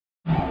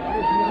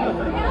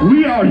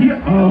We out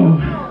here.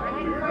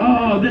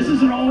 Oh, this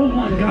is an old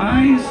one,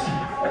 guys.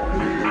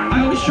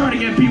 I always try to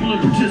get people to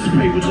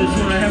participate with this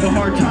when I have a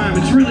hard time.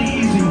 It's really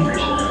easy.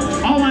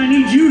 All I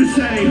need you to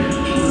say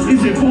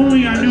is, if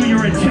only I knew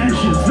your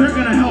intentions. They're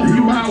gonna help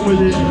you out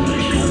with it.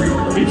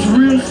 It's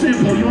real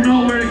simple. You'll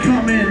know where to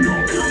come in.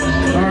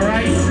 All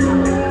right?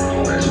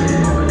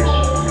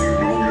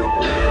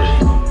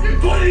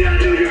 If only I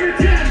knew your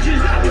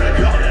intentions, I would've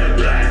called it a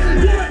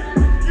blessing. What?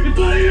 If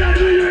only I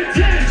knew your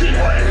intentions.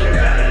 What is your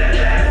better than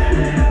that?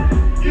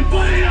 If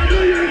only I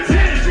knew your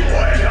intentions.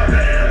 What is your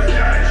better than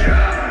that?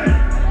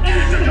 And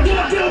it's such a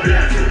fucked up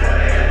blessing.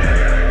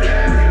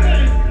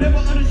 Never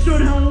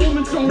understood how a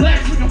woman so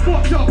lax, like a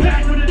fucked up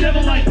pack with a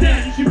devil like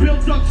that. And she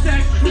builds up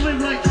stacks, she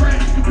live like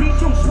trash. She could be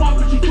so smart,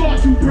 but she thought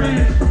too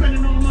brand.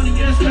 Spending all the money,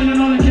 yeah, spending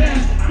all the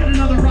cash. Get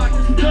another rock,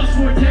 get some dust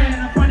for a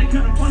dad. I find it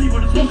kind of funny,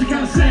 but it's mostly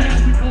kind of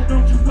sad. We both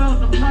know too well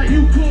the life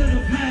you could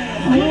have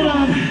had. Hold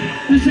up,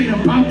 this ain't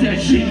about that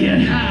shit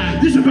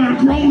yet. This about a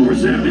grown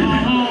resentment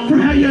from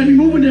how you had me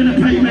moving down the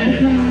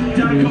pavement.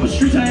 Down a couple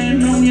streets I ain't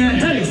known yet.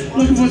 Hey,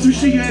 looking for some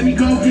shit you had me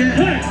go get.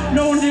 Hey,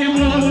 knowing damn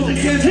well I wasn't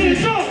against it.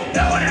 Hands up!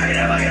 That one I can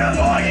never get a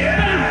boy,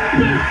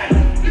 yeah.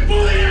 If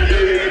only I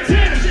knew your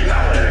intention, I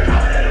would've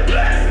called it a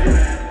blessing.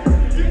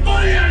 If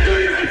only I knew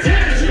your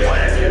intention, what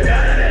if you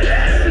got it a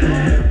lesson?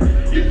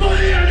 If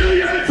only I knew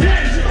your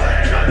intention, what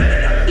if I'm in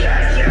an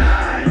objection?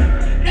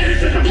 And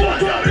it's just a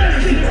fucked up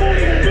lesson. If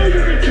only I knew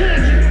your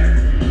intention.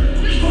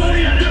 If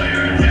only I knew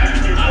your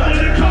intention, I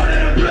would've called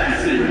it a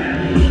blessing.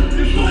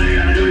 If only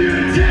I knew your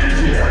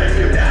intention, what if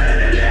you got it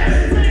a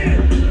lesson?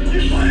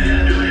 If only I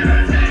knew your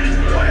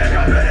intention, what if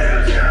I'm in an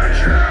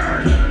objection?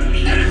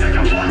 And it's just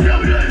a fucked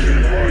up lesson.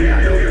 If only I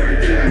knew your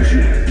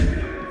intention.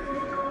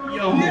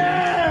 Yo. Yeah!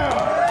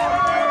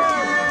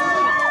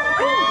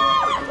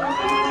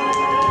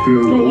 Go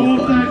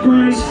off that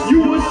grace. You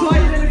was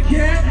light in a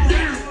cat.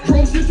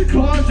 Drove just a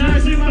car,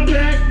 eyes in my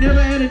back,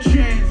 never had a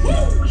chance.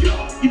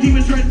 Your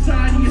demons right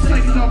inside and your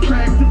psyche's all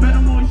cracked. The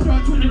venom always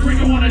starts when you bring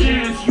it wanna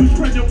dance. You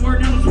spread the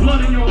word, now there's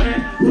blood in your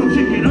hand. So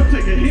kick it up,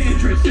 take a hit and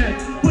transcend.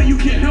 But you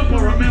can't help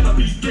but remember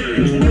these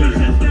days. When it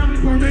sets down, we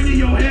burn into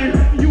your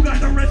head. You got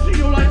the rest of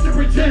your life to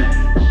pretend.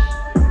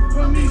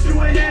 But me to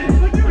ahead,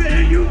 like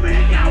you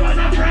think I was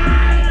a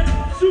friend.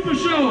 Super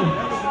Show.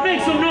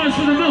 Make some noise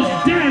for the most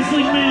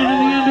dazzling man in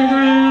the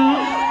underground.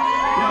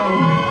 Yo.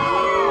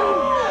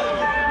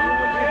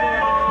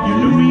 You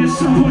knew me as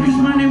someone because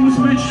my name was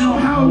mentioned. Oh,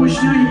 how I wish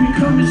now you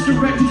become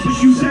misdirected.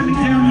 But you sat me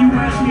down, you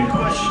asked me a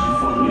question.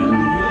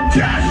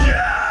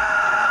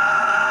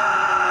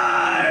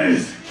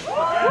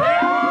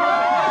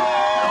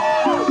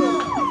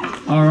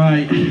 All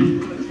right.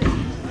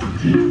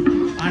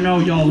 I know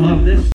y'all love this.